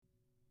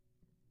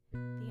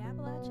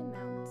Appalachian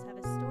Mountains have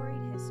a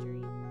storied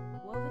history,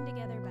 woven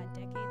together by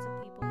decades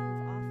of people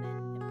who've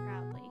often and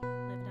proudly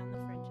lived on the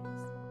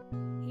fringes.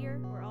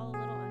 Here, we're all a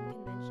little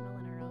unconventional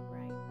in our own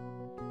right.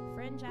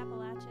 Fringe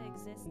Appalachia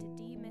exists to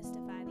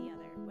demystify the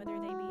other, whether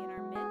they be in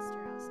our midst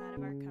or outside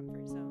of our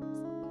comfort zones.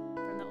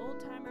 From the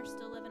old-timers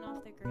still living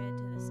off the grid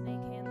to the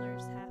snake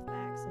handlers,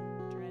 halfbacks,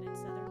 and dreaded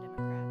Southern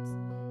Democrats,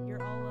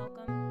 you're all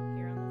welcome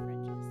here on the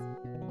fringes.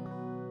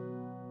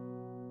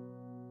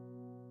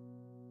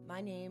 My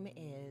name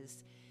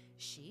is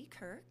She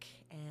Kirk,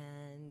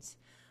 and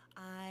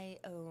I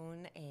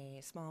own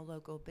a small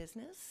local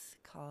business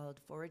called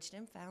Foraged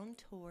and Found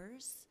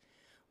Tours,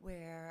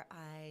 where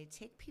I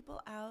take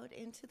people out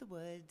into the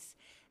woods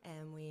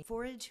and we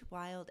forage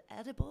wild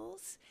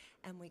edibles,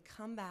 and we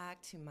come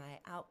back to my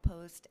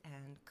outpost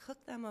and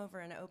cook them over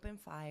an open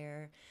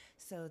fire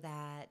so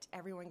that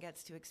everyone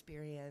gets to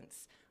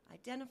experience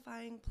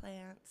identifying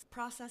plants,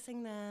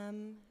 processing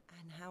them,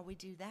 and how we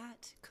do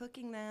that,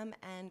 cooking them,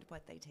 and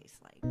what they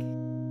taste like.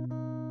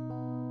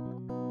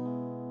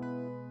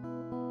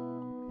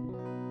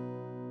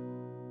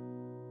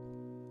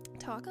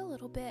 Talk a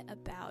little bit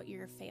about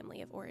your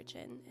family of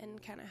origin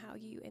and kind of how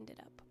you ended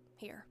up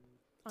here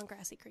on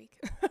Grassy Creek.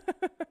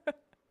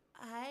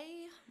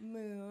 I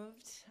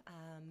moved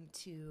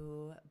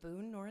to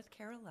Boone, North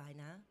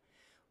Carolina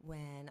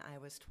when I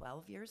was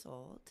 12 years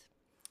old.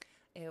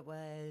 It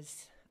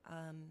was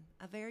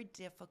a very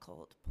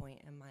difficult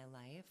point in my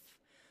life.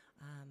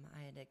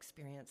 I had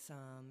experienced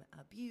some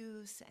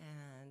abuse,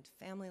 and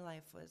family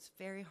life was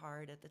very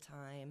hard at the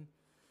time.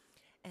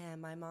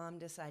 And my mom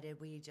decided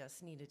we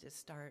just needed to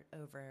start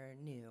over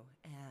new.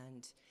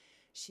 And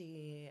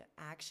she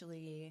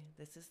actually,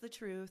 this is the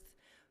truth,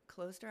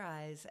 closed her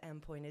eyes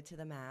and pointed to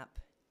the map,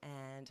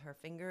 and her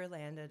finger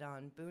landed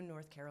on Boone,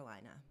 North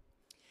Carolina.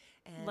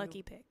 And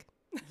Lucky pick.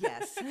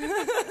 yes.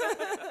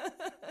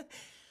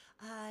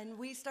 And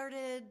we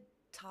started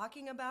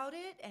talking about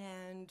it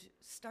and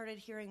started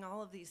hearing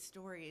all of these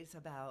stories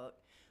about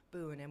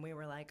Boone. And we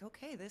were like,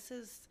 okay, this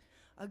is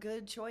a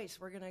good choice.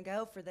 We're going to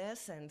go for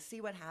this and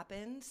see what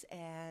happens.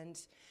 And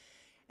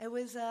it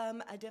was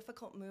a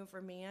difficult move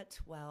for me at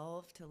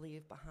 12 to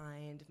leave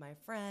behind my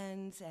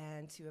friends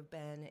and to have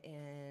been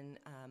in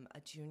a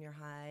junior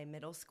high,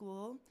 middle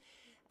school,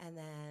 and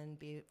then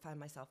find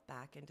myself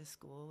back into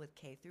school with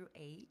K through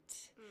 8.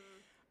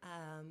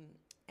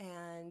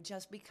 And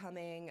just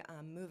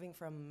moving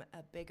from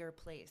a bigger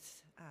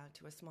place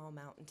to a small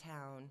mountain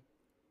town.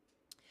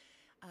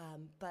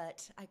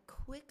 But I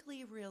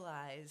quickly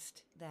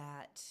realized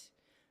that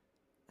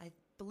I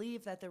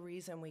believe that the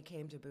reason we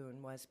came to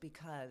Boone was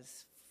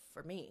because,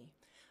 for me,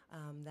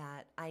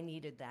 that I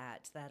needed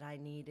that I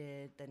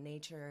needed the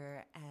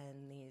nature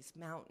and these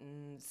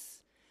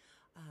mountains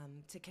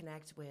to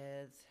connect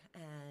with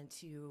and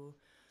to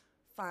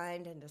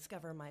find and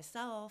discover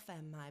myself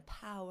and my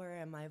power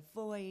and my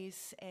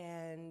voice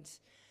and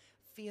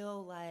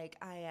feel like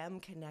I am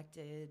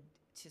connected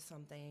to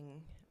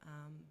something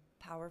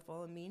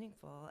powerful and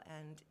meaningful,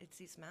 and it's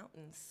these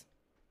mountains.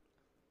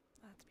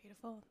 That's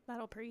beautiful.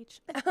 That'll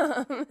preach.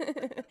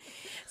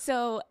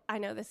 So I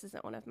know this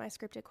isn't one of my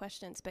scripted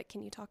questions, but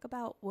can you talk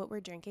about what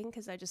we're drinking?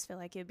 Because I just feel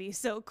like it'd be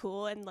so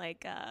cool and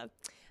like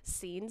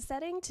scene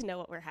setting to know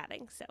what we're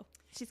having. So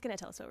she's going to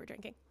tell us what we're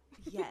drinking.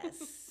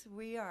 Yes,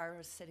 we are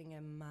sitting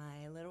in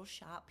my little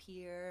shop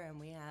here, and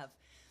we have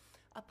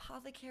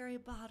apothecary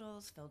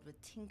bottles filled with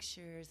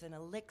tinctures and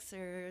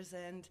elixirs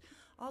and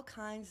all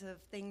kinds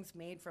of things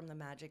made from the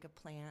magic of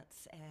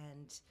plants.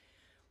 And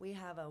we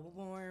have a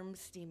warm,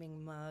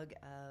 steaming mug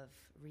of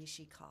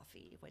Rishi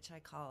coffee, which I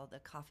call the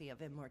coffee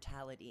of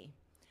immortality.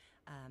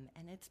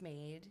 And it's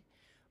made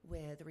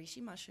with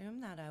Rishi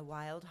mushroom that I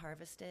wild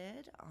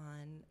harvested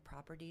on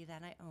property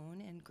that I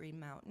own in Green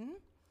Mountain.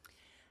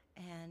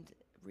 And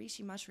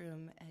Rishi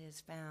mushroom is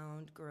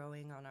found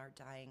growing on our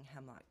dying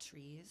hemlock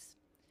trees.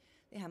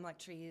 The hemlock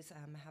trees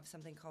have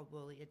something called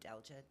woolly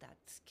adelgid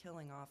that's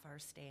killing off our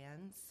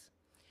stands.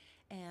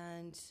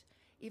 And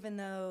even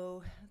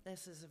though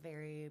this is a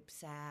very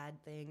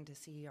sad thing to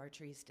see our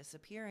trees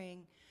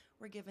disappearing,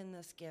 we're given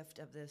this gift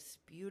of this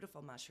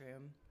beautiful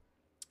mushroom.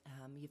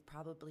 You've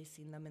probably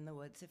seen them in the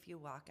woods if you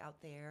walk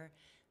out there.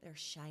 They're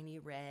shiny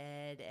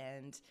red,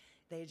 and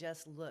they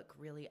just look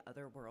really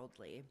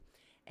otherworldly.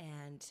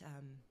 And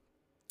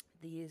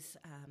these,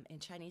 in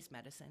Chinese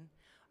medicine,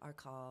 are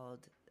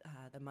called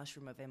the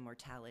mushroom of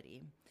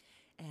immortality.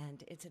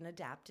 And it's an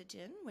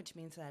adaptogen, which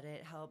means that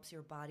it helps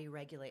your body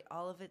regulate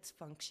all of its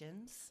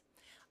functions.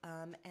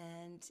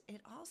 And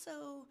it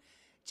also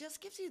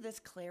just gives you this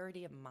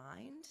clarity of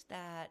mind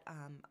that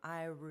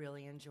I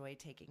really enjoy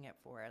taking it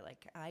for.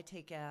 Like, I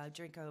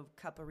drink a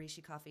cup of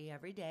Rishi coffee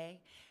every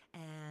day,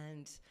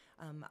 and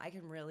I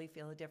can really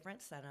feel a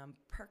difference that I'm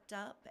perked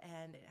up,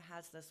 and it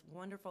has this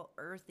wonderful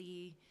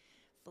earthy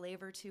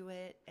flavor to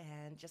it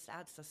and just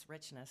adds this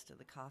richness to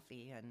the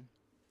coffee. And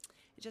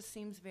it just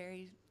seems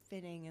very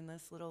fitting in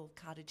this little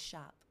cottage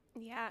shop.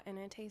 Yeah, and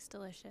it tastes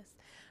delicious.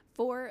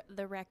 For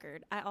the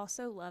record, I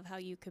also love how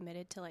you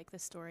committed to like the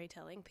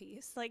storytelling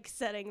piece, like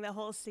setting the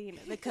whole scene.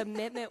 The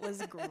commitment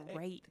was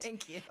great.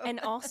 Thank you. And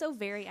also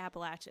very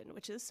Appalachian,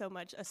 which is so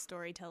much a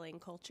storytelling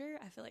culture.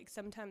 I feel like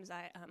sometimes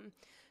I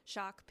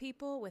shock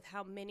people with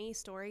how many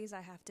stories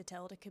I have to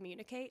tell to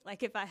communicate.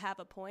 Like if I have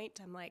a point,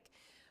 I'm like,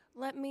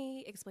 let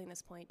me explain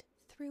this point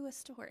through a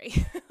story.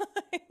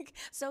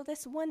 So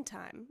this one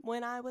time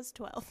when I was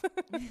 12,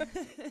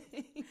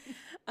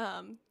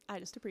 I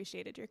just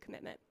appreciated your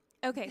commitment.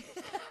 Okay,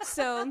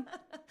 so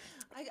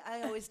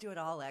I always do it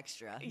all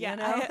extra. yeah, you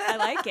know? I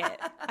like it.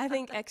 I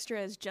think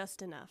extra is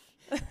just enough.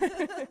 I'm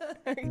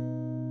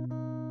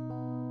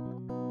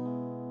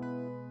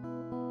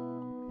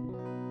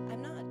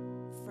not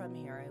from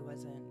here. I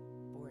wasn't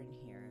born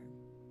here.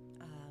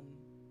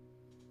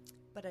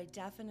 But I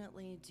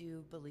definitely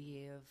do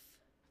believe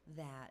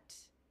that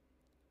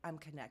I'm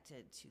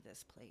connected to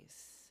this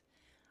place.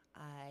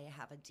 I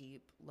have a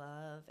deep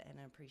love and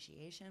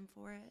appreciation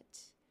for it.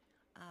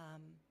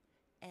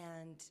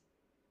 And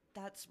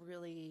that's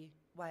really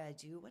why I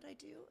do what I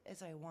do,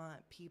 is I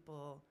want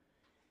people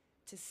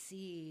to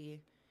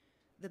see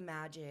the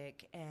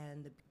magic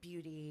and the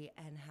beauty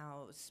and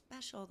how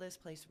special this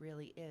place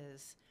really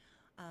is.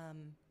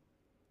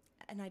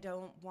 And I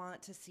don't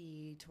want to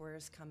see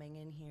tourists coming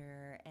in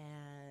here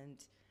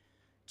and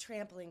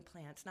trampling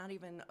plants, not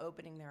even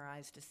opening their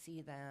eyes to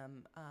see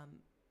them,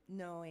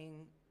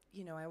 knowing,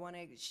 I want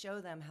to show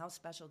them how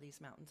special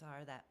these mountains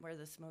are, that we're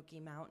the Smoky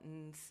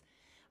Mountains,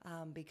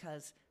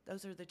 because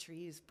those are the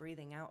trees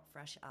breathing out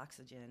fresh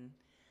oxygen,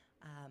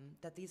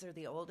 that these are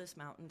the oldest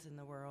mountains in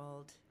the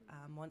world,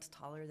 once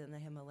taller than the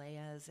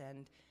Himalayas,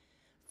 and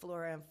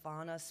flora and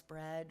fauna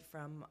spread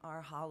from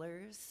our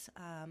hollers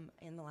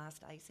in the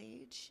last ice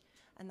age.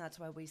 And that's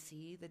why we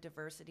see the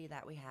diversity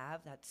that we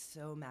have. That's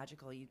so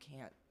magical. You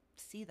can't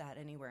see that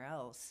anywhere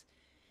else.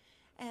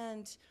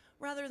 And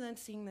rather than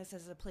seeing this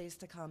as a place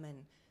to come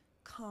and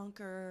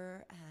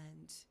conquer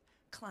and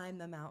climb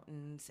the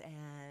mountains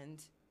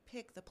and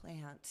pick the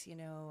plants,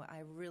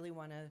 I really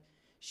want to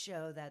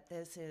show that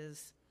this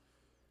is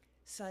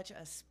such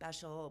a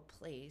special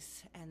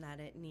place and that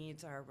it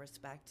needs our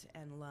respect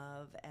and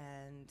love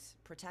and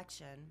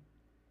protection.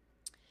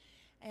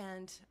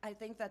 And I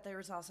think that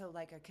there's also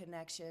like a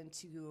connection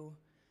to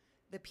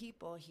the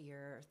people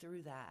here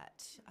through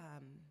that.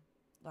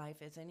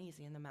 Life isn't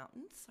easy in the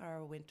mountains.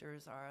 Our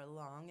winters are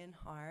long and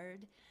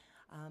hard.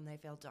 They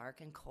feel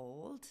dark and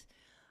cold.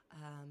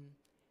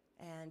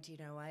 And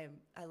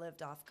I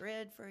lived off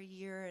grid for a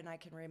year, and I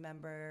can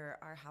remember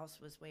our house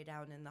was way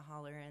down in the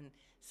holler, and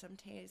some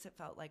days it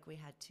felt like we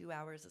had 2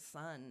 hours of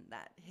sun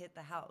that hit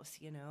the house,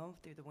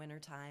 through the winter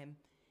time.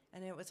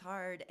 And it was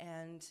hard.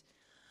 And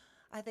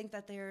I think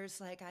that there's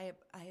like, I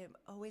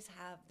always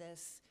have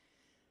this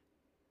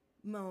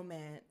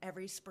moment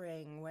every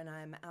spring when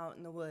I'm out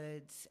in the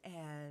woods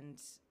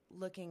and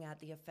looking at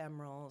the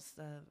ephemerals,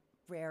 the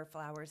rare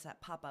flowers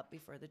that pop up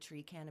before the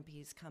tree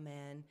canopies come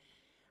in,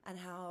 and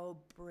how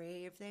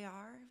brave they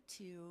are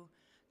to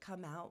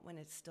come out when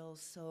it's still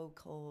so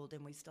cold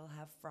and we still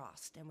have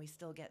frost and we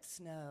still get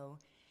snow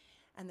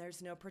and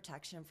there's no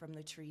protection from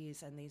the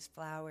trees, and these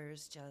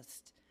flowers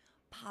just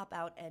pop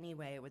out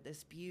anyway with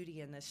this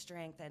beauty and this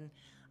strength. And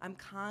I'm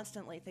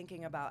constantly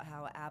thinking about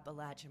how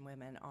Appalachian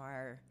women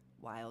are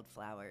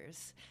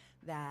wildflowers,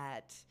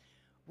 that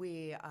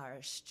we are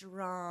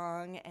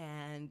strong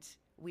and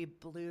we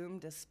bloom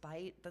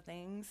despite the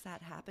things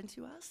that happen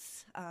to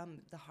us,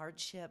 the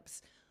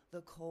hardships,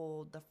 the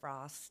cold, the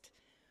frost.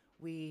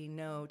 We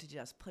know to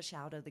just push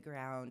out of the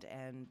ground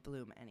and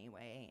bloom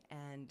anyway.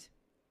 And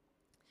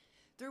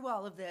through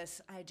all of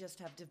this, I just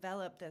have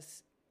developed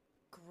this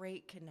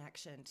great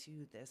connection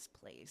to this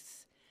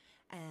place.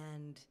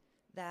 And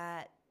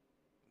that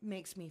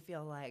makes me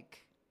feel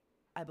like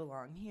I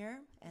belong here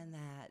and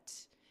that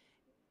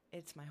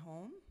it's my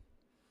home.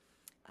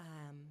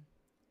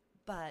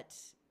 But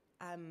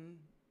I'm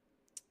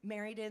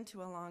married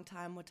into a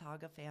long-time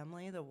Watauga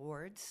family, the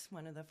Wards,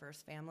 one of the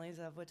first families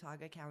of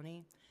Watauga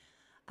County.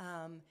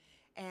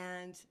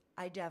 And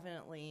I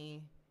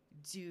definitely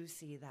do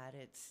see that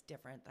it's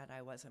different, that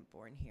I wasn't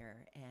born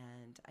here,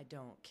 and I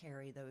don't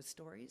carry those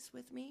stories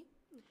with me.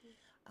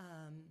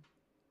 Mm-hmm.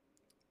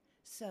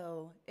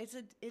 So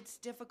it's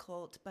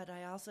difficult, but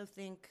I also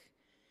think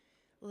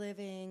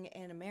living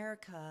in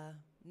America,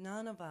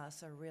 none of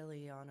us are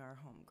really on our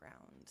home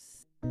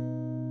grounds.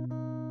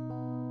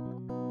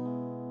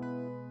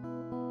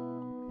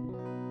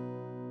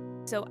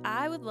 So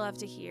I would love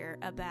to hear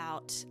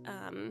about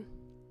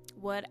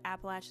what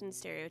Appalachian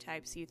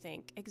stereotypes you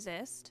think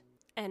exist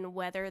and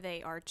whether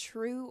they are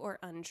true or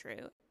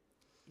untrue.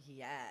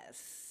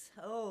 Yes.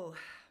 Oh,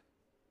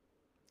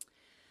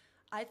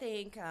 I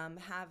think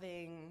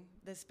having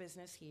this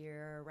business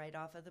here right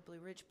off of the Blue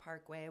Ridge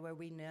Parkway, where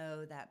we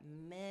know that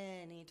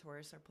many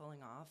tourists are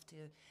pulling off to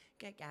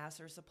get gas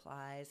or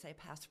supplies, they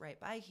pass right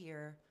by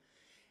here.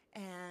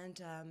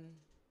 And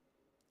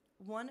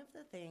one of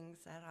the things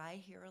that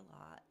I hear a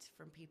lot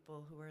from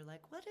people who are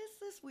like, what is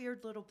this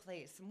weird little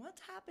place and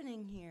what's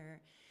happening here?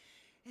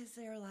 Is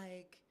they're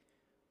like,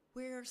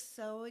 We're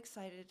so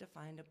excited to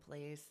find a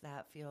place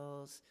that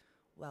feels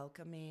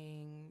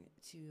welcoming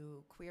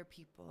to queer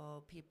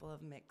people, people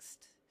of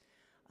mixed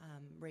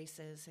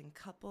races and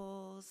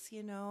couples,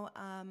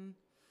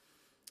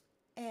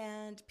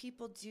 and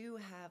people do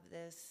have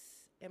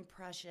this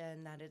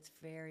impression that it's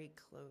very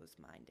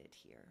closed-minded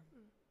here.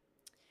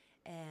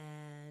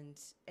 And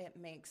it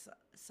makes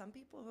some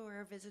people who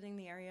are visiting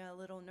the area a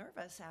little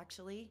nervous,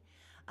 actually.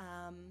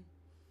 I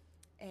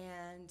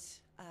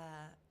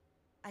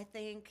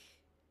think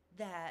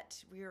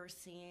that we are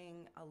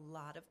seeing a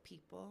lot of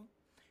people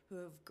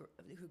who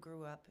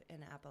grew up in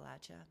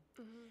Appalachia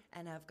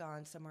and have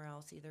gone somewhere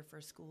else, either for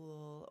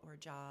school or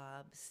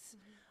jobs,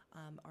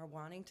 are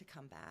wanting to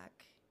come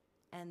back,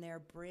 and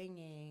they're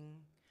bringing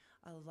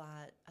a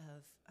lot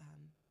of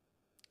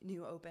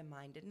new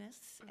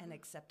open-mindedness and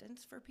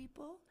acceptance for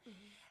people.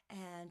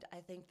 And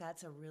I think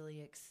that's a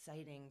really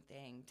exciting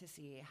thing to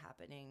see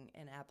happening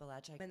in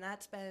Appalachia. And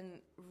that's been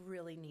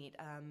really neat,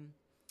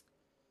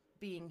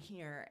 being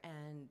here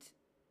and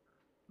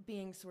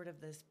being sort of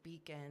this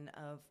beacon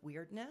of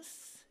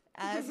weirdness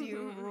as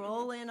you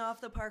roll in off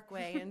the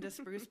parkway into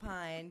Spruce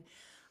Pine.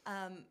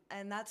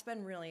 And that's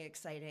been really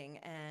exciting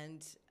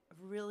and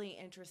really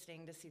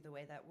interesting to see the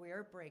way that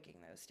we're breaking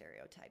those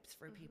stereotypes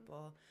for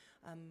people.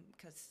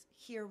 Because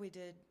here we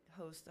did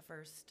host the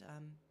first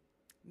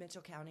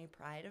Mitchell County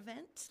Pride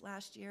event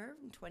last year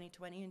in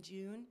 2020 in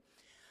June.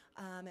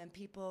 And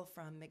people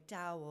from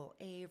McDowell,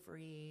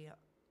 Avery,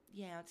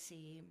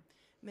 Yancey,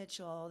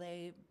 Mitchell,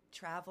 they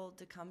traveled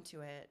to come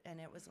to it,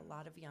 and it was a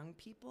lot of young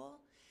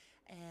people.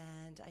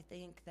 And I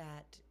think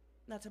that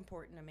that's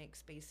important to make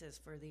spaces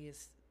for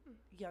these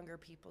younger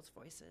people's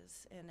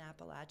voices in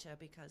Appalachia,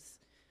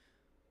 because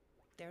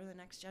they're the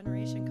next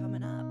generation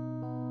coming up.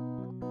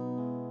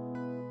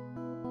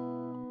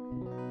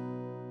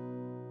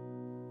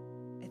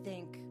 I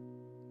think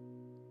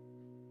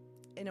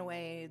in a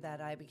way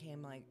that I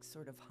became like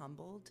sort of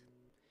humbled.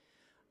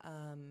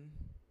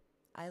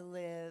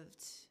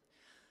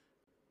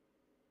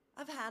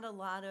 I've had a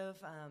lot of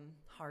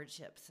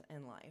hardships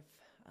in life,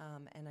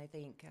 and I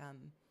think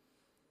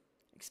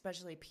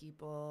especially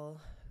people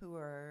who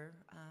are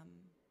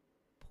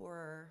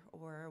poorer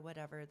or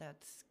whatever,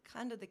 that's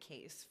kind of the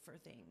case for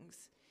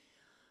things.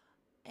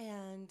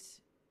 And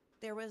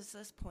there was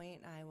this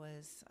point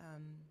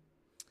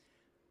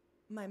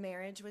my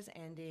marriage was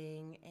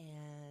ending,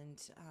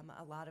 and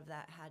a lot of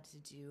that had to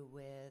do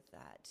with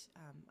that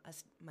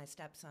my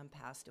stepson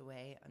passed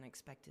away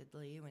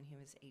unexpectedly when he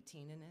was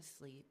 18 in his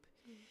sleep.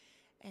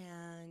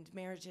 And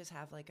marriages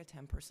have like a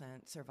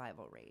 10%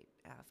 survival rate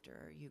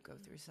after you go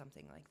through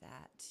something like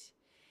that.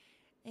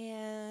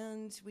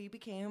 And we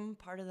became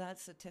part of that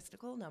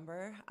statistical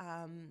number.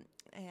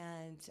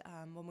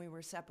 When we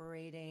were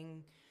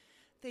separating,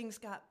 things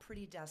got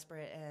pretty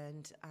desperate,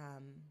 and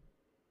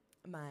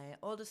my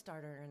oldest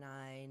daughter and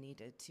I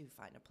needed to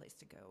find a place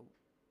to go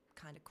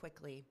kind of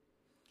quickly.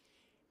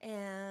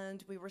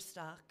 And we were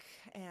stuck,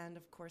 and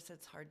of course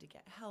it's hard to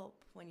get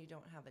help when you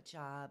don't have a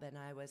job, and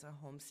I was a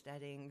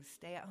homesteading,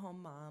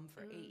 stay-at-home mom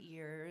for 8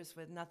 years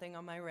with nothing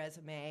on my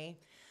resume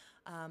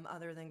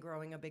other than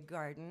growing a big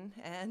garden.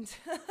 And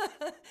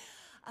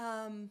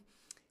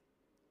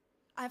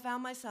I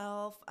found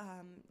myself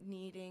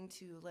needing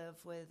to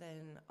live with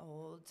an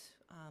old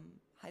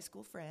high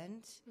school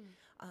friend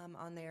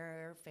on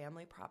their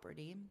family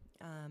property,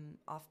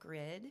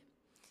 off-grid,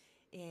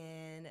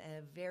 in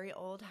a very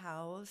old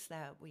house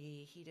that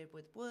we heated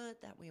with wood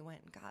that we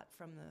went and got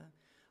from the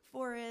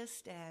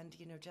forest. And,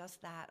 just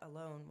that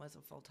alone was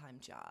a full-time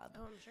job.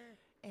 Oh, I'm sure.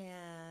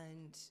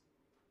 And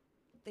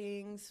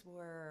things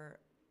were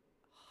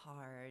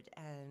hard,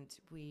 and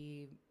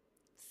we,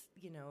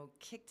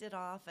 kicked it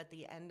off at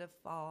the end of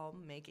fall,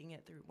 making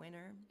it through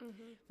winter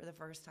for the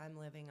first time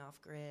living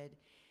off-grid.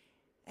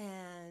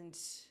 And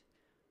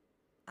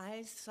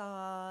I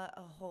saw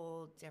a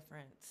whole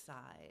different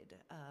side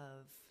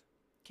of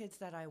kids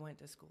that I went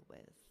to school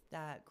with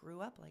that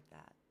grew up like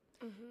that,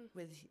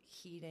 with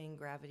heating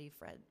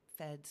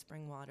gravity-fed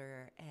spring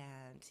water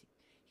and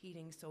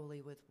heating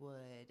solely with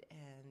wood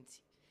and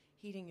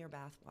heating your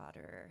bath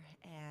water.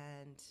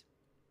 And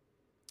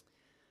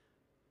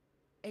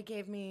it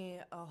gave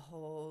me a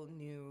whole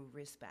new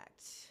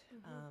respect,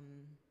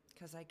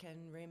 because I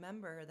can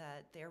remember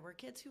that there were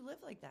kids who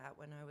lived like that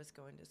when I was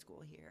going to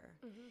school here.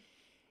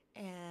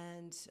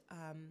 And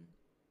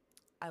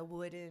I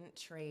wouldn't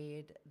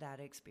trade that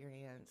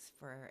experience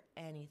for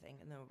anything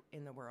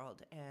in the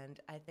world. And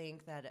I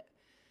think that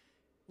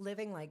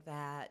living like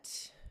that,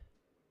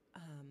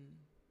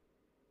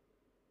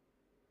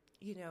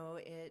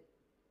 it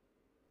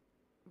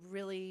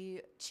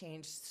really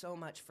changed so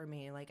much for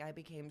me. Like, I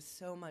became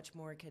so much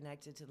more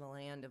connected to the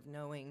land, of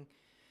knowing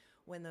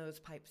when those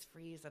pipes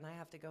freeze and I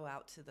have to go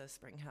out to the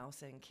spring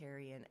house and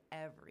carry in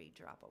every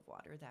drop of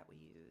water that we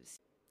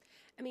use.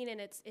 I mean, and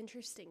it's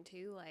interesting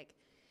too, like,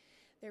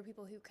 there are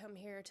people who come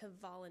here to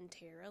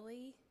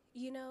voluntarily,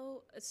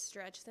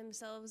 stretch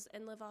themselves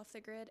and live off the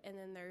grid. And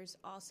then there's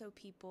also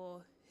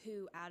people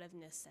who, out of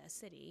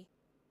necessity,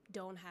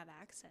 don't have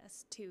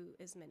access to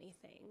as many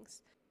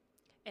things.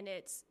 And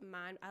it's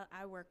mine.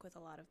 I work with a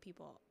lot of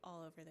people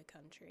all over the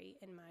country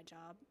in my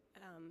job.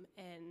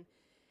 And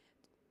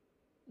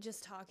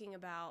just talking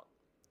about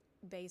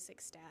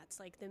basic stats,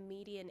 like the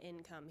median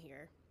income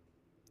here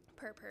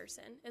per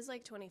person is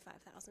like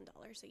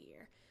 $25,000 a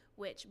year,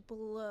 which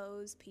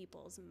blows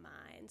people's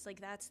minds. Like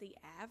that's the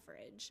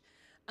average.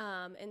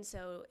 And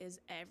so is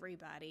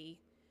everybody,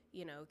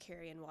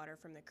 carrying water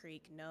from the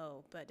creek?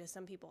 No. But do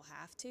some people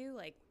have to?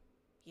 Like,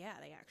 yeah,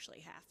 they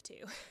actually have to.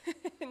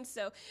 And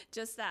so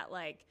just that,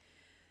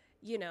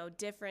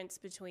 difference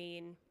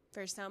between,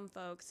 for some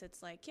folks,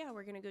 it's like, yeah,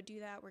 we're going to go do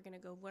that. We're going to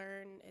go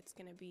learn. It's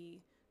going to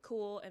be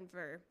cool. And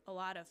for a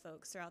lot of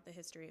folks throughout the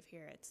history of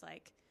here, it's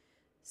like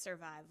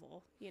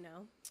survival,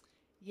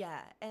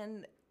 Yeah,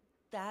 and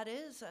that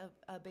is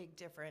a big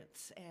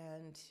difference.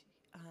 And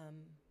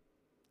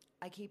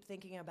I keep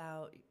thinking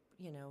about,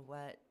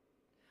 what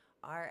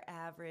our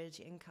average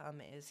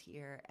income is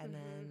here, and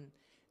then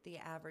the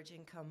average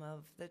income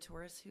of the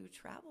tourists who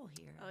travel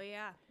here. Oh,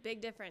 yeah. Big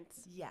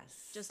difference.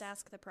 Yes. Just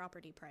ask the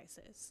property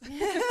prices.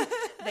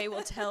 They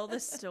will tell the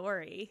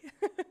story.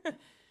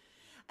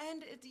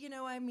 And,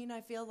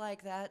 I feel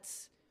like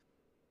that's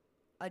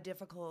a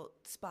difficult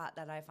spot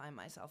that I find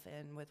myself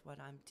in with what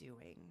I'm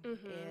doing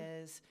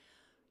is,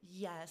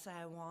 yes,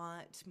 I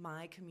want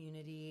my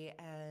community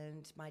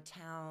and my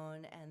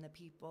town and the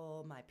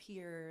people, my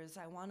peers,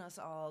 I want us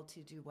all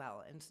to do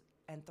well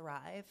and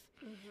thrive.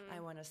 I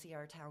want to see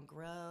our town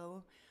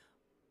grow,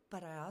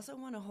 but I also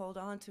want to hold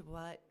on to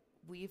what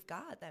we've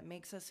got that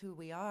makes us who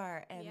we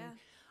are. And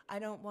I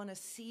don't want to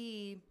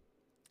see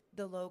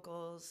the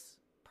locals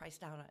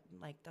priced down,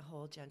 like the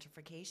whole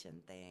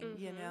gentrification thing,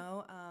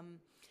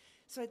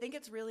 so I think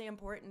it's really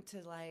important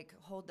to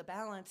hold the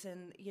balance.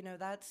 And,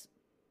 that's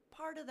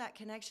part of that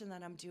connection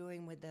that I'm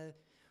doing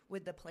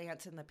with the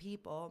plants and the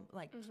people.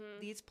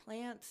 These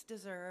plants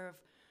deserve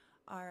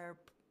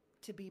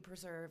to be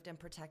preserved and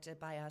protected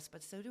by us,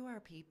 but so do our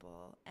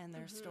people and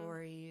their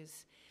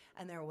stories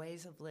and their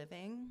ways of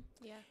living.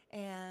 Yeah.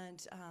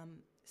 And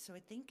so I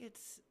think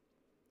it's,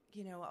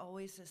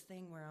 always this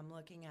thing where I'm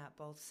looking at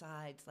both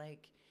sides,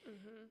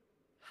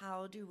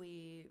 how do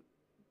we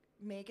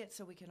make it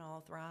so we can all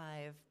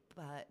thrive,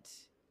 but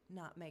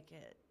not make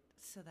it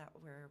so that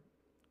we're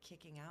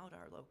kicking out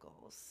our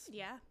locals.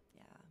 Yeah,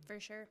 for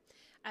sure.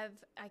 I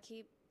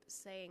keep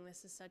saying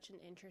this is such an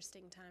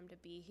interesting time to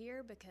be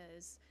here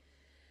because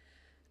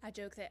I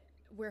joke that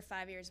we're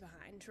 5 years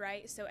behind,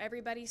 right? So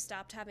everybody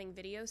stopped having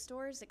video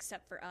stores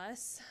except for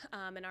us.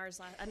 And ours,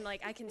 and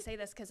I can say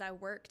this because I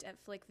worked at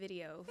Flick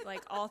Video,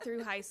 all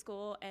through high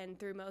school and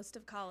through most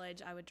of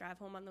college. I would drive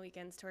home on the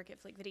weekends to work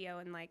at Flick Video,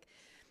 and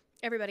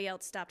everybody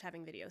else stopped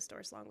having video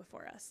stores long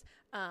before us.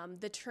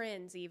 The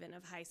trends even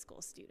of high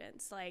school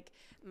students.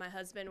 My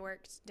husband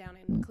worked down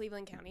in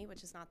Cleveland County,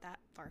 which is not that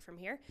far from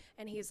here.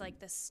 And he's like,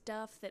 the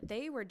stuff that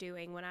they were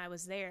doing when I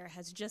was there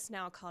has just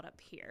now caught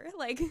up here.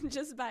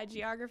 Just by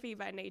geography,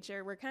 by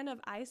nature, we're kind of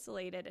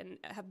isolated and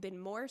have been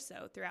more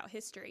so throughout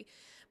history.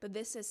 But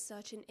this is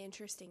such an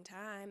interesting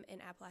time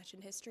in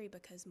Appalachian history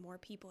because more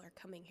people are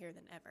coming here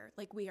than ever.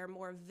 We are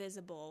more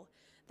visible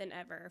than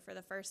ever. For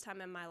the first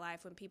time in my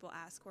life, when people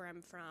ask where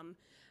I'm from,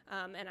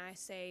 and I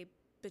say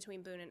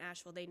between Boone and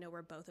Asheville, they know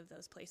where both of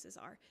those places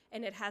are.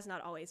 And it has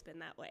not always been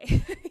that way,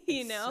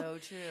 So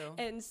true.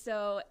 And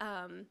so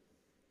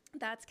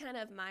that's kind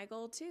of my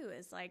goal too,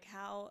 is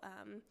how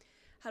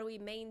do we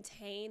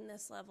maintain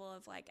this level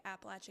of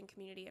Appalachian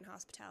community and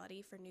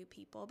hospitality for new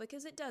people?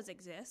 Because it does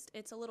exist.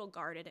 It's a little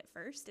guarded at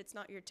first. It's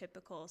not your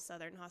typical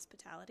Southern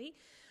hospitality.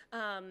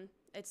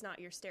 It's not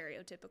your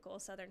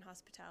stereotypical Southern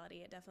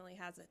hospitality. It definitely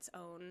has its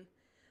own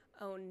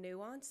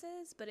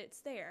nuances, but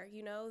it's there.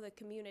 The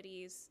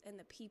communities and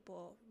the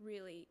people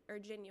really are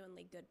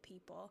genuinely good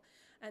people.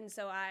 And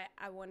so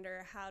I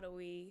wonder, how do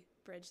we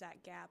bridge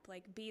that gap?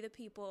 Be the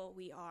people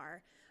we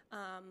are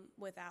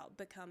without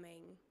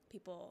becoming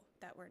people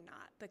that we're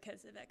not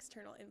because of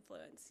external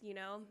influence,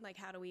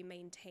 how do we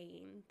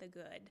maintain the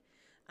good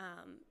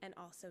and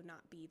also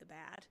not be the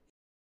bad?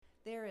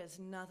 There is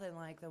nothing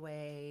like the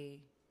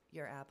way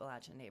your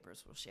Appalachian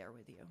neighbors will share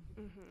with you.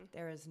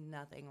 There is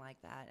nothing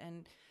like that.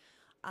 And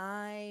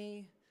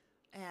I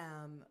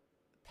am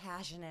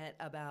passionate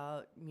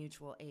about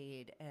mutual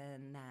aid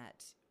and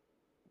that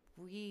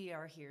we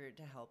are here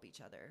to help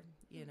each other,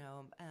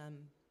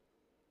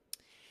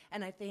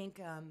 and I think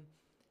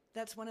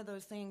that's one of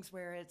those things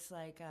where it's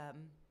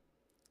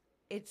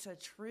it's a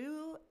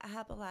true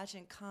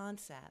Appalachian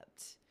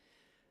concept.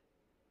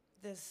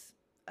 This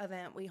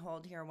event we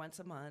hold here once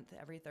a month,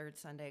 every third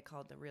Sunday,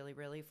 called the Really,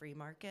 Really Free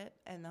Market.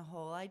 And the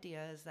whole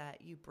idea is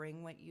that you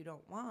bring what you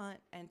don't want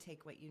and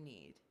take what you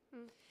need.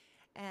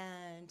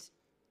 And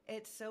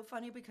it's so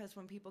funny because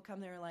when people come,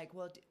 they're like,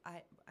 well,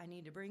 I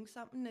need to bring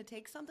something to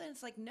take something.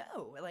 It's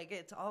no,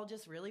 it's all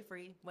just really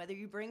free. Whether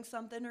you bring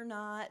something or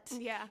not,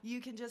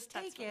 you can just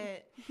take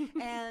it.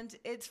 And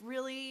it's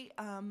really,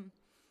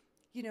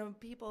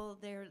 people,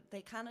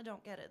 they kind of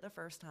don't get it the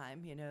first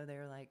time.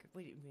 They're like,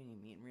 what do you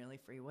mean really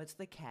free? What's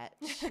the catch?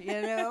 It's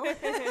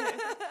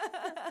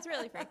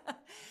really free.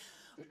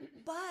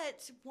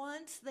 But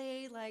once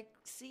they like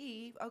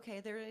see, okay,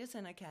 there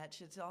isn't a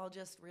catch. It's all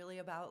just really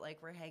about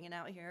like we're hanging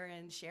out here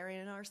and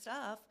sharing our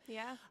stuff.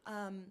 Yeah.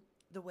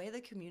 The way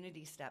the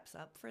community steps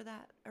up for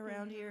that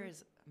around here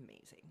is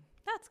amazing.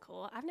 That's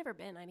cool. I've never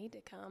been. I need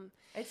to come.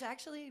 It's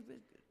actually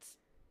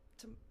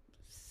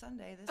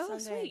Sunday. This Oh,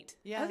 Sunday. sweet.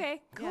 Yeah.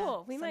 Okay, cool.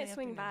 Yeah, We Sunday might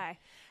swing afternoon.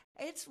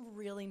 by. It's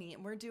really neat.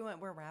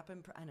 We're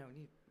wrapping. I know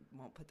you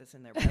won't put this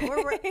in there, but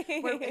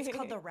it's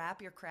called the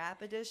Wrap Your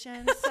Crap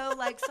edition. So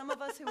like some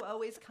of us who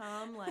always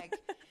come, like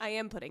I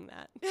am putting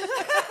that.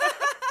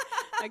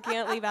 I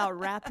can't leave out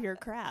wrap your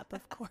crap.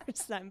 Of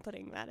course, I'm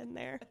putting that in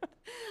there.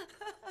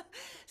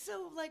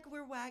 so like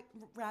we're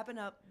wrapping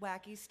up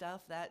wacky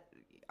stuff that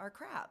are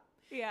crap.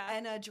 Yeah.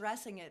 And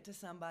addressing it to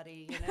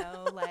somebody,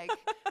 like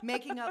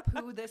making up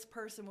who this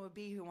person would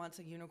be who wants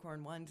a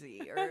unicorn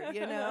onesie or,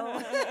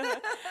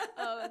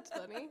 Oh, that's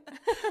funny.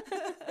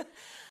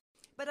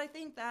 But I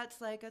think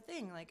that's like a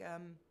thing, like,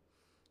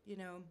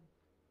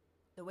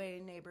 the way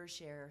neighbors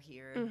share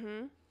here.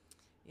 Mm-hmm.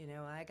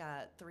 I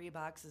got 3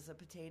 boxes of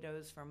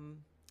potatoes from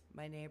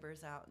my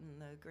neighbors out in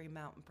the Green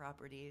Mountain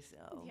property.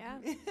 So Yeah.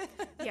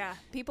 Yeah.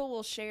 People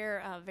will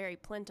share very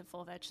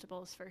plentiful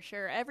vegetables for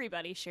sure.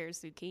 Everybody shares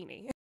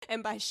zucchini.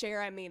 And by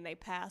share, I mean they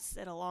pass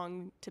it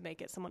along to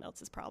make it someone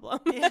else's problem.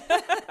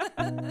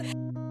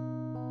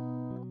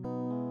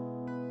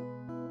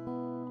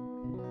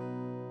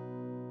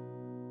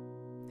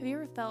 Have you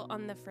ever felt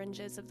on the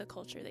fringes of the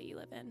culture that you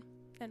live in,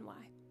 and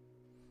why?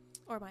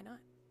 Or why not?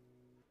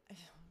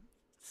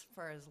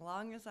 For as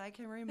long as I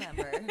can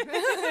remember.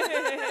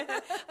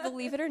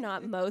 Believe it or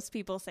not, most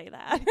people say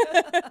that.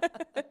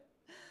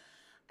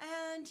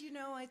 And,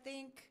 I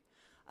think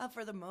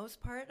for the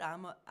most part,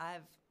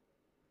 I've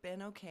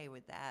been okay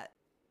with that.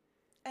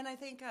 And I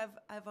think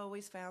I've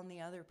always found the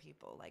other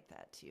people like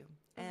that too.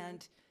 Mm-hmm.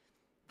 And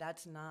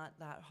that's not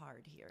that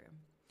hard here.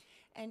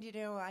 And,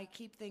 I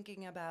keep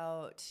thinking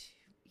about,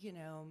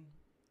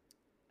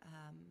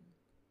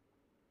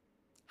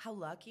 how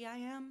lucky I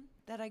am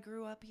that I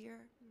grew up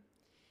here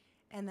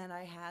and that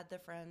I had the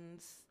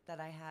friends that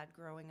I had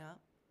growing up.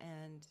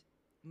 And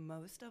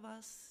most of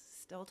us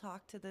still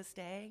talk to this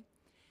day.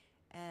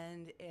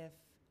 And if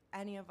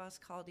any of us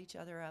called each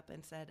other up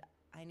and said,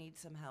 I need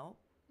some help,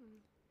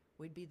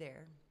 we'd be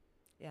there.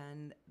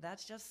 And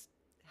that's just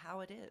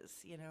how it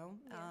is, Yeah.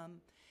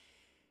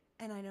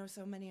 And I know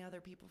so many other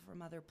people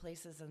from other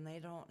places, and they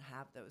don't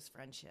have those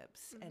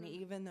friendships. Mm-hmm. And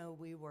even though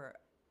we were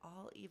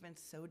all even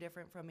so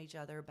different from each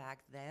other back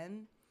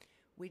then,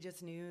 we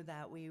just knew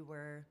that we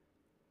were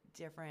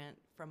different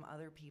from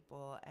other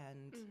people,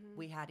 and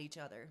we had each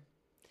other.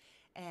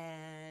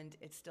 And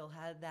it still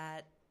had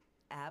that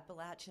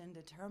Appalachian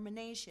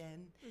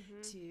determination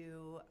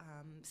to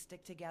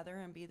stick together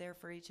and be there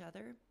for each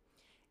other.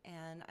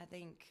 And I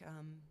think,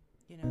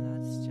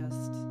 that's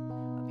just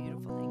a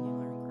beautiful thing you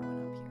learn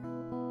growing up here.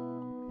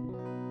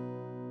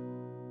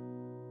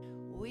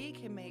 We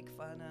can make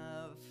fun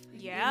of,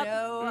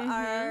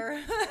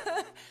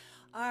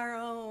 our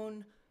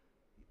own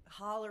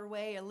holler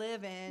way of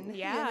living,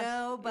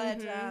 but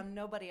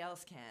nobody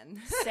else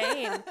can.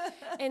 Same.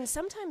 And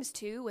sometimes,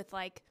 too, with,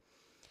 like,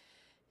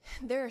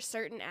 there are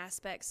certain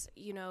aspects,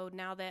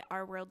 now that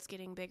our world's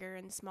getting bigger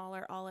and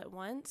smaller all at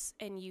once,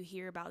 and you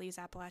hear about these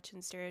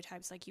Appalachian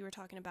stereotypes like you were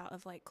talking about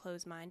of, like,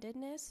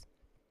 closed-mindedness.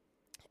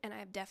 And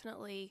I've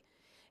definitely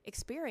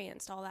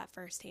experienced all that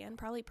firsthand,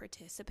 probably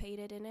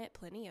participated in it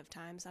plenty of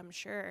times, I'm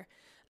sure.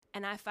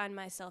 And I find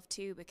myself,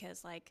 too,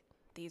 because, like,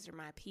 these are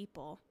my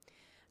people.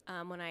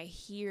 When I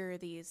hear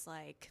these,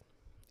 like,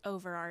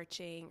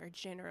 overarching or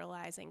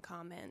generalizing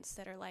comments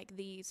that are like,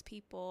 these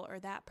people or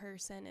that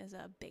person is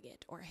a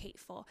bigot or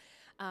hateful,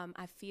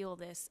 I feel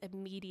this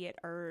immediate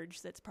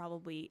urge that's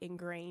probably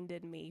ingrained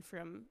in me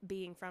from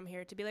being from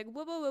here to be like,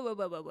 whoa, whoa, whoa, whoa,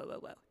 whoa, whoa, whoa, whoa,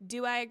 whoa.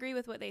 Do I agree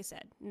with what they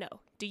said? No.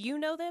 Do you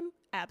know them?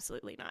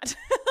 Absolutely not.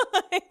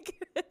 Like,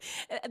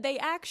 they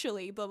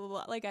actually, blah, blah,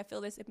 blah. Like, I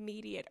feel this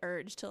immediate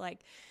urge to,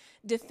 like,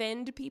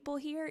 defend people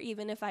here,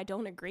 even if I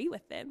don't agree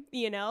with them,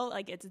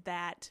 like, it's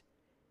that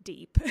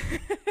deep.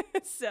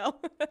 So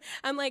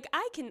I'm like,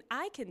 I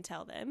can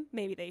tell them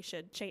maybe they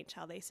should change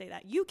how they say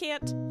that. You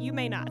can't, you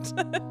may not.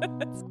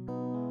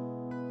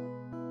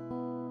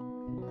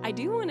 I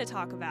do want to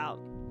talk about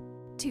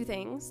 2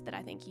 things that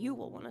I think you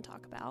will want to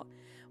talk about,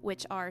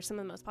 which are some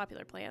of the most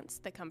popular plants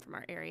that come from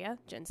our area,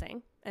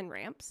 ginseng and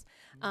ramps.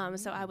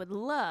 So I would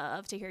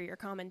love to hear your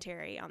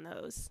commentary on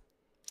those.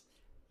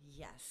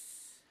 Yes.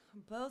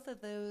 Both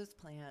of those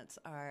plants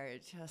are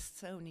just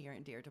so near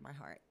and dear to my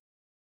heart.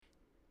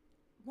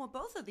 Well,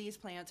 both of these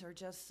plants are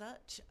just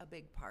such a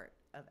big part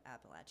of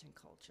Appalachian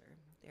culture.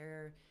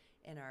 They're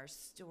in our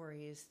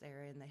stories,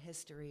 they're in the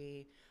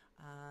history,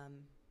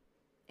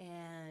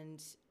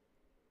 and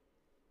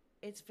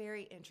it's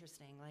very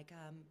interesting. Like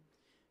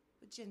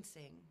with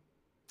ginseng,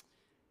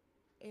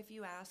 if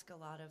you ask a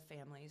lot of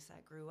families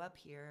that grew up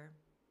here,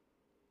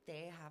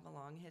 they have a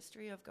long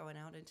history of going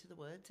out into the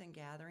woods and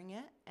gathering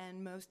it,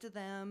 and most of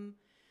them,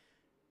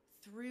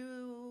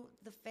 through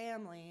the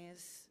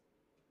families,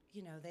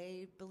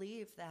 they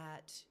believe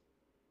that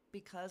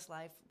because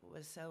life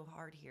was so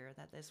hard here,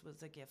 that this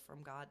was a gift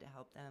from God to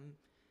help them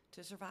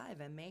to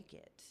survive and make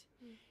it.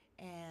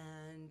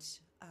 And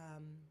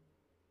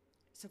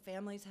so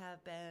families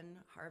have been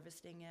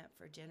harvesting it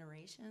for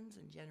generations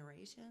and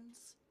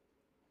generations.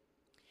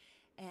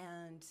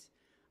 And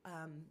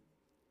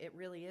it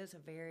really is a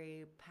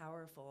very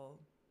powerful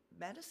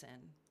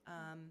medicine.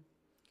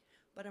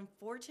 But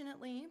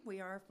unfortunately,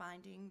 we are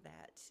finding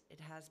that it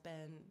has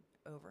been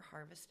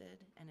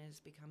over-harvested and is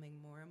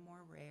becoming more and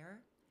more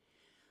rare.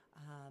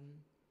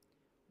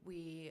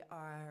 We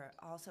are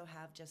also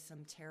have just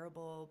some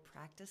terrible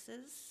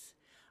practices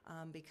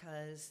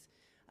because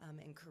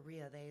in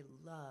Korea they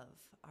love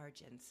our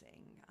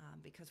ginseng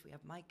because we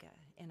have mica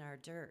in our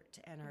dirt,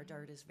 and our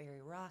dirt is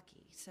very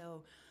rocky.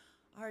 So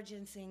our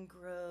ginseng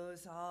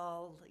grows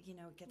all,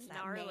 gets that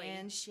gnarly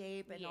man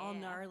shape and all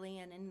gnarly,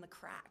 and in the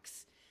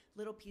cracks,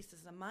 little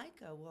pieces of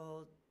mica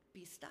will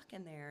be stuck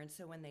in there. And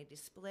so when they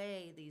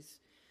display these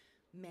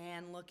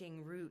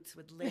man-looking roots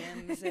with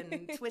limbs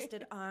and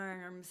twisted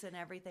arms and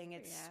everything,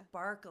 it's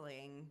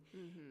sparkling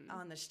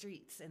on the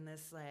streets in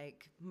this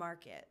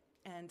market.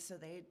 And so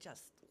they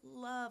just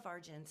love our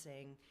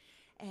ginseng.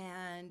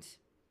 And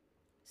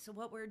so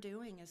what we're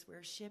doing is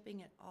we're shipping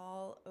it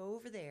all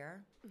over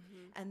there,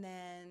 and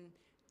then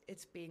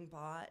it's being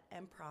bought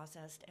and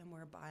processed, and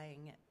we're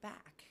buying it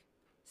back.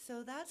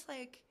 So that's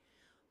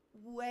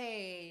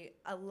way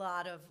a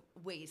lot of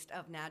waste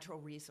of natural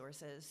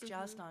resources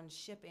just on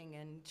shipping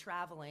and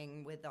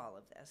traveling with all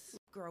of this.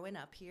 Growing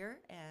up here,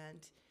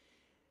 and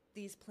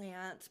these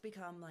plants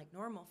become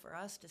normal for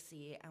us to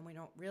see, and we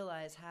don't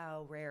realize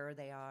how rare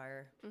they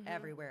are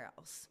everywhere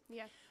else.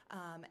 Yeah.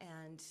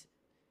 And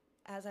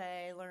as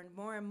I learned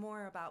more and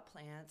more about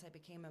plants, I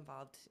became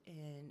involved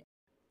in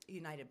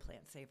United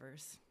Plant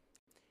Savers.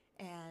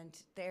 And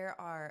there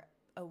are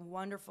a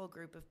wonderful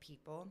group of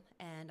people,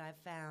 and I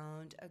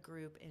found a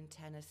group in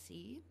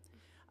Tennessee,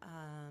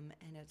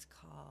 and it's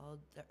called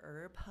the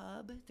Herb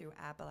Hub through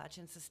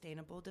Appalachian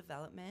Sustainable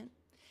Development.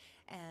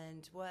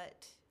 And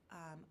what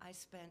I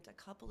spent a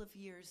couple of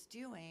years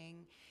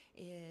doing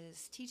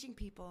is teaching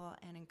people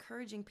and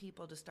encouraging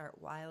people to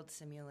start wild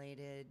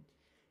simulated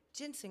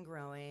ginseng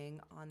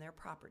growing on their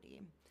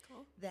property.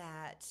 Cool.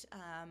 That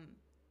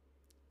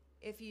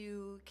if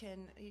you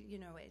can,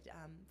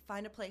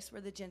 find a place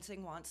where the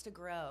ginseng wants to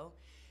grow,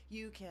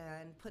 you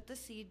can put the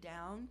seed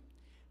down,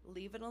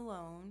 leave it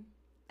alone,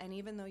 and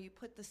even though you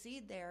put the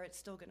seed there, it's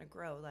still going to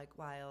grow like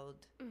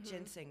wild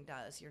ginseng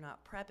does. You're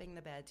not prepping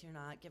the beds, you're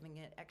not giving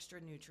it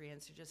extra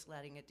nutrients, you're just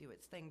letting it do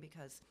its thing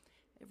because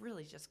it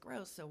really just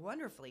grows so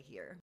wonderfully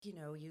here.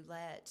 You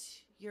let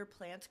your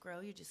plants grow,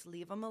 you just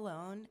leave them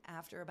alone.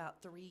 After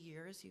about 3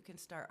 years, you can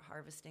start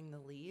harvesting the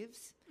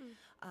leaves.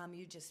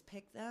 You just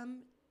pick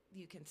them,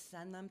 you can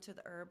send them to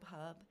the Herb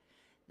Hub.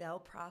 They'll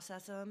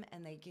process them,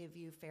 and they give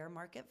you fair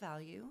market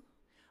value,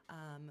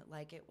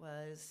 like it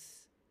was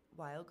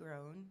wild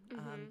grown,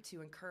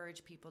 to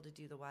encourage people to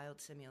do the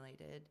wild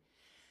simulated.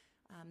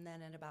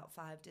 Then in about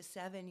 5 to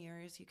 7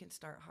 years, you can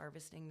start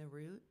harvesting the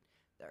root.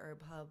 The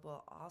Herb Hub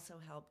will also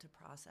help to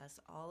process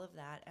all of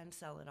that and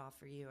sell it off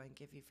for you and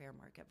give you fair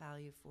market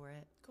value for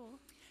it. Cool.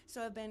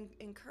 So I've been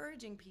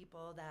encouraging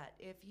people that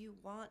if you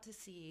want to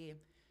see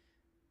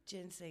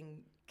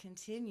ginseng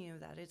continue,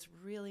 that it's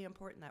really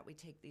important that we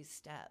take these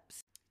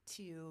steps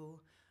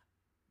to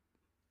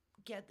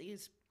get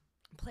these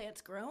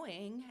plants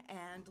growing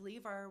and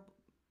leave our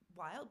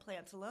wild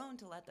plants alone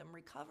to let them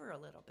recover a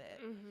little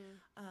bit.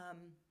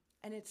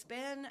 And it's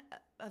been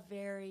a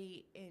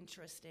very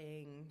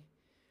interesting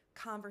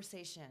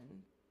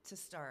conversation to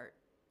start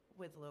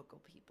with local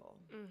people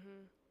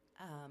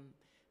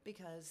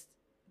because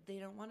they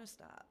don't want to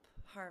stop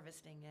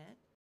harvesting it.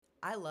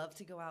 I love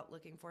to go out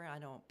looking for it. I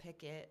don't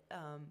pick it,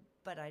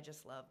 but I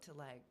just love to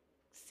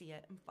see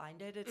it and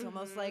find it. It's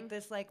almost like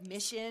this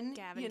mission.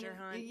 Scavenger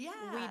hunt. Yeah.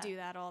 We do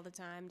that all the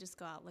time. Just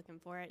go out looking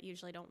for it.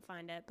 Usually don't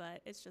find it,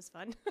 but it's just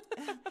fun.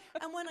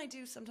 And when I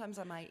do, sometimes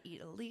I might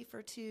eat a leaf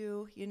or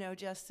two,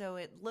 just so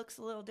it looks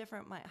a little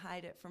different, might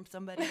hide it from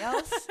somebody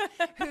else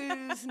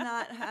who's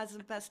not has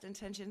the best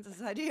intentions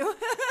as I do.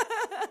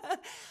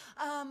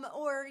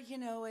 Or,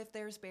 if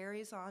there's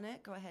berries on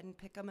it, go ahead and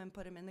pick them and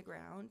put them in the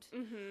ground.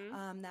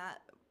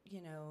 That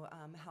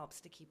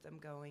helps to keep them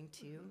going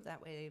too.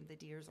 That way the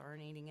deers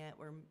aren't eating it.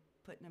 We're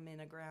putting them in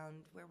a ground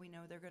where we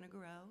know they're going to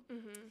grow.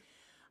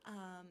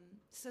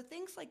 So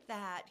things like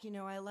that,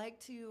 I like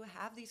to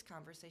have these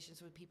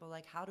conversations with people,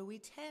 like how do we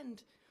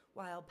tend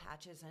wild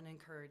patches and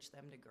encourage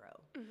them to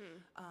grow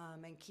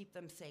and keep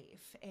them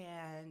safe.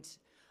 And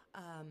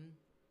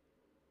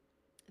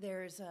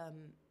there's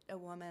a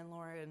woman,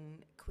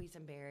 Lauren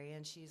Quisenberry,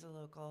 and she's a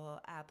local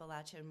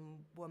Appalachian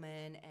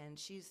woman, and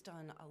she's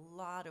done a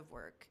lot of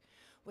work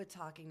with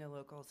talking to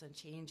locals and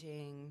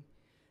changing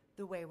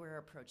the way we're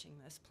approaching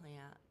this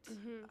plant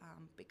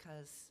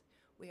because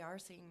we are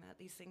seeing that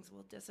these things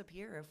will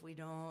disappear if we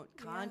don't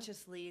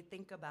consciously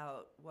think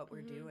about what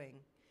we're doing.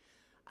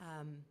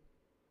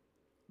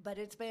 But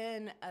it's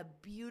been a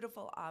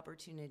beautiful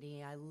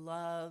opportunity. I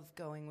love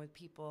going with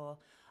people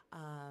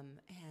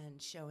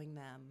and showing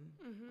them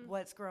Mm-hmm.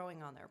 what's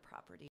growing on their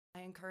property.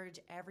 I encourage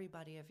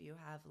everybody, if you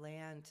have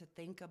land, to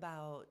think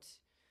about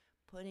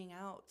putting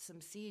out some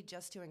seed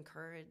just to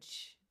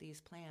encourage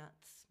these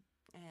plants.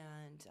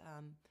 And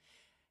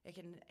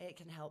it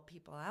can help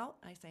people out.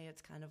 I say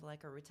it's kind of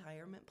like a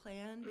retirement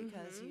plan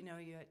because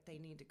they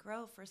need to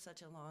grow for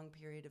such a long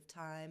period of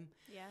time.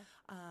 Yeah.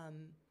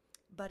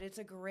 But it's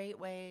a great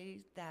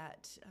way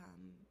that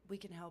we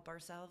can help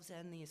ourselves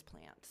and these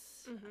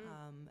plants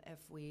if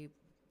we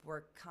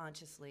work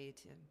consciously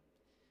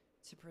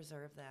to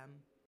preserve them.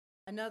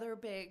 Another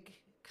big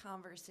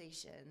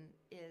conversation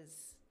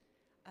is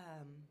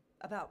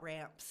about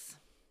ramps,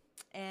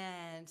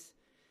 and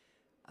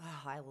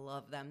I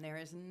love them. There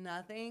is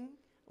nothing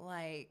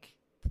like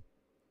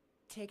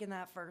taking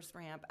that first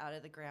ramp out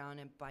of the ground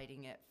and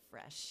biting it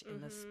fresh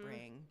in the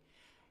spring.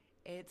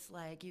 It's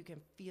like you can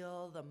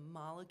feel the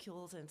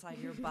molecules inside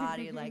your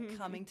body like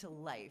coming to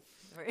life.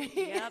 Right?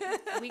 Yep.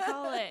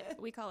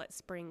 We call it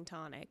spring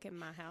tonic in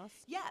my house.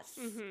 Yes.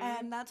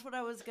 And that's what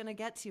I was going to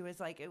get to is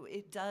like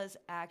it does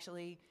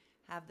actually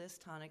have this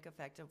tonic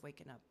effect of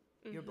waking up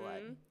your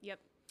blood. Yep.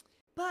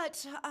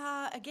 But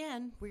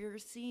again, we're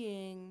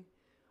seeing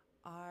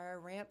our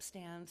ramp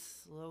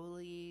stands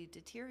slowly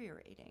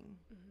deteriorating.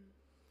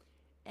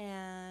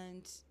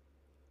 And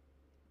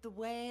the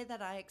way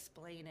that I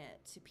explain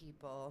it to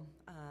people,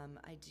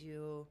 I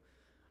do,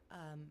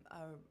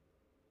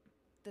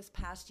 this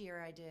past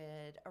year I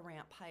did a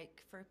ramp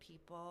hike for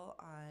people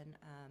on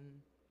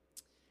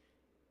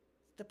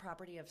the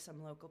property of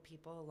some local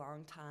people, a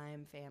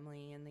long-time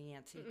family in the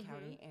Yancey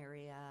County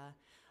area,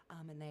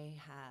 and they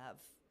have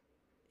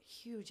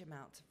huge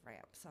amounts of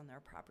ramps on their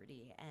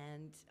property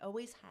and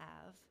always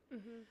have.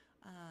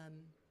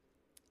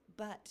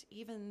 But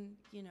even,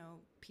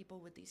 people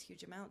with these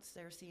huge amounts,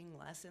 they're seeing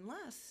less and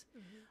less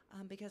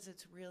because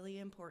it's really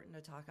important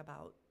to talk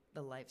about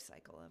the life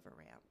cycle of a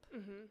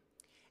ramp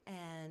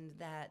and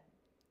that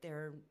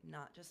they're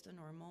not just a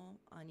normal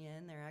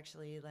onion. They're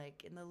actually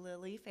like in the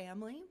lily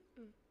family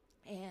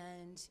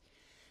and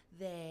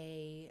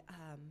they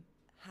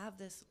have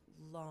this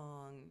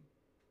long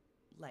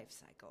life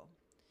cycle.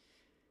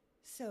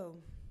 So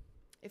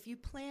if you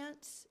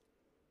plant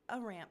a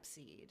ramp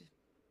seed,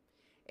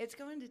 it's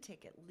going to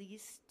take at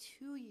least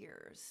 2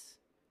 years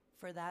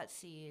for that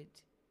seed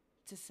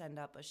to send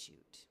up a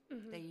shoot.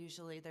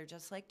 They're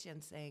just like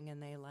ginseng,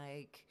 and they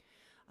like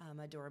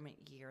a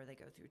dormant year. They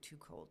go through 2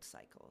 cold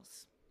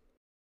cycles.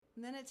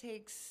 And then it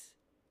takes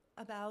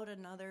about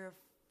another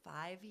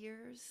 5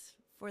 years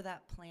for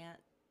that plant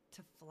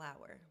to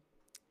flower,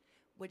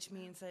 which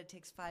means that it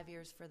takes 5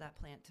 years for that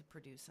plant to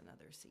produce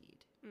another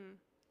seed.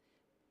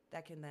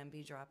 That can then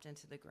be dropped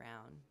into the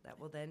ground. That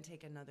will then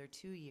take another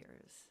 2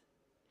 years.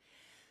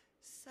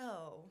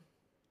 So,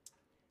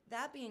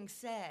 that being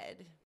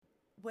said,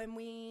 when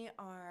we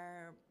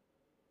are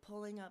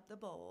pulling up the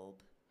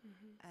bulb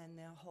and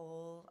the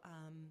whole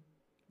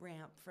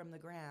ramp from the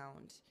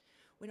ground,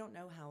 we don't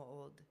know how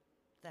old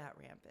that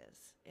ramp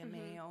is. It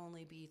may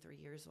only be 3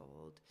 years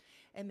old.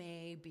 It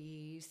may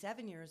be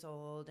 7 years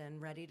old and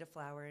ready to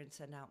flower and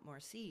send out more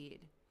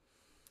seed.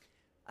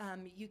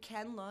 You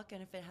can look,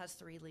 and if it has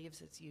 3 leaves,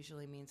 it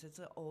usually means it's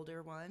an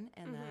older one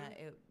and that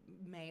it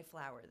may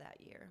flower that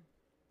year.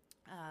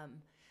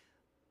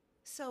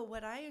 So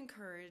what I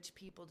encourage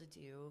people to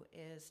do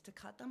is to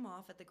cut them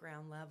off at the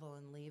ground level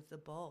and leave the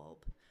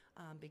bulb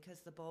because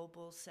the bulb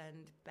will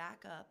send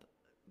back up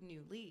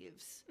new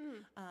leaves,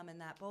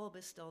 and that bulb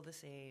is still the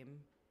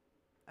same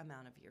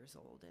amount of years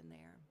old in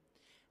there.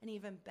 And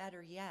even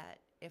better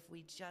yet, if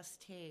we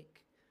just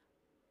take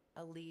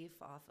a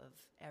leaf off of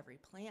every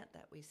plant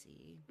that we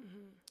see,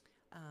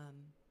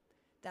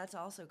 that's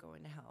also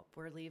going to help.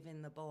 We're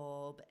leaving the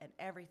bulb and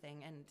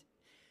everything. And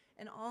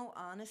in all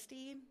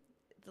honesty,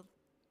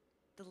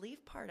 the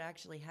leaf part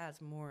actually has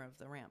more of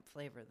the ramp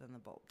flavor than the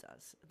bulb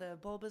does. The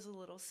bulb is a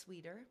little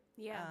sweeter,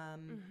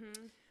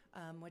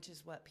 which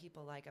is what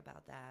people like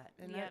about that.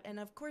 And, and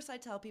of course, I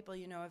tell people,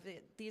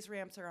 if these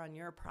ramps are on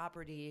your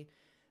property,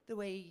 the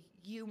way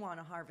you want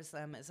to harvest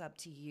them is up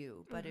to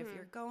you. But if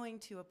you're going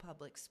to a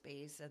public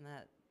space and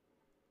that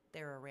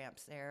there are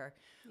ramps there,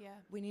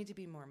 we need to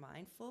be more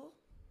mindful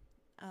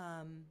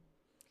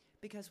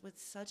because with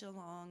such a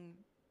long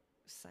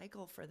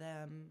cycle for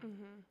them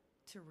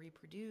to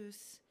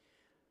reproduce,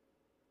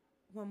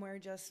 when we're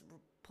just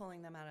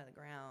pulling them out of the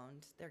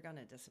ground, they're going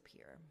to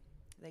disappear.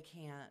 They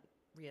can't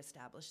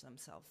reestablish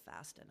themselves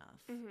fast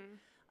enough.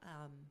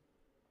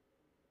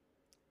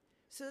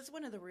 So that's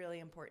one of the really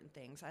important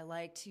things. I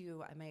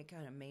make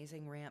an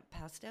amazing ramp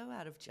pesto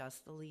out of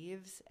just the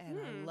leaves, and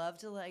I love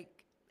to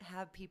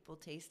have people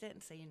taste it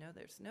and say,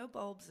 there's no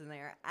bulbs in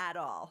there at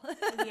all.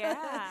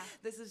 Yeah.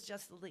 This is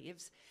just the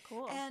leaves.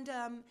 Cool. And,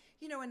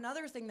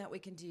 another thing that we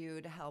can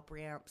do to help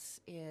ramps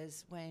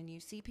is when you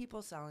see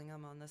people selling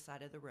them on the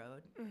side of the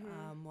road,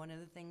 one of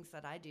the things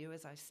that I do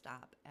is I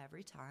stop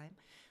every time.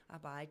 I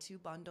buy 2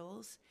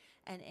 bundles,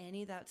 and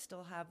any that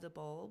still have the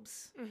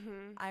bulbs,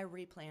 I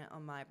replant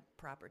on my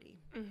property.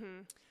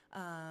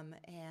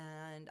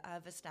 And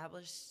I've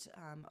established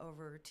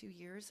over 2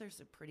 years, there's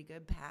a pretty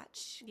good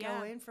patch Yeah.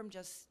 going from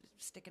just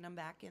sticking them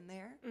back in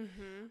there.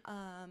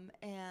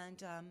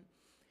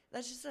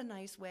 That's just a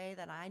nice way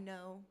that I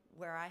know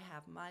where I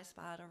have my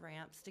spot of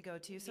ramps to go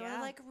to. So Yeah. I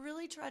like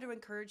really try to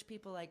encourage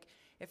people, like,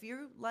 if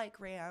you like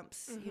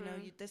ramps, you know,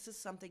 this is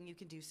something you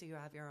can do so you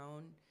have your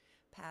own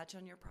patch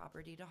on your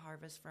property to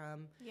harvest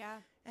from.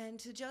 Yeah. And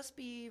to just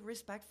be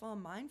respectful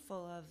and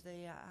mindful of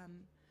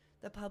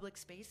the public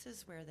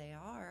spaces where they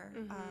are,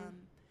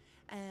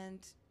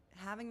 and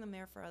having them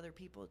there for other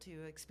people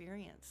to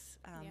experience.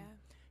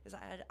 Because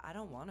I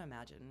don't want to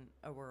imagine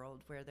a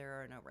world where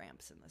there are no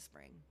ramps in the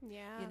spring.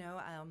 Yeah. You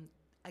know,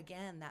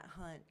 again, that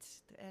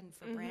hunt and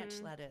for branch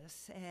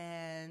lettuce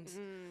and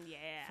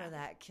Yeah. for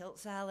that kilt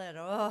salad.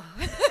 Oh,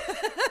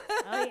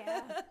 Oh,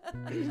 yeah.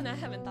 I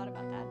haven't thought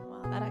about that in a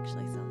while. That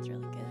actually sounds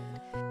really good.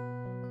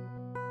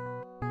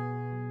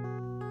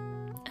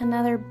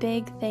 Another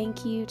big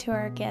thank you to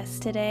our guests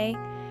today.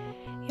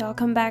 Y'all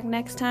come back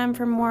next time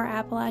for more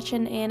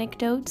Appalachian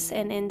anecdotes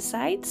and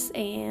insights,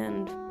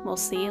 and we'll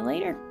see you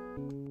later.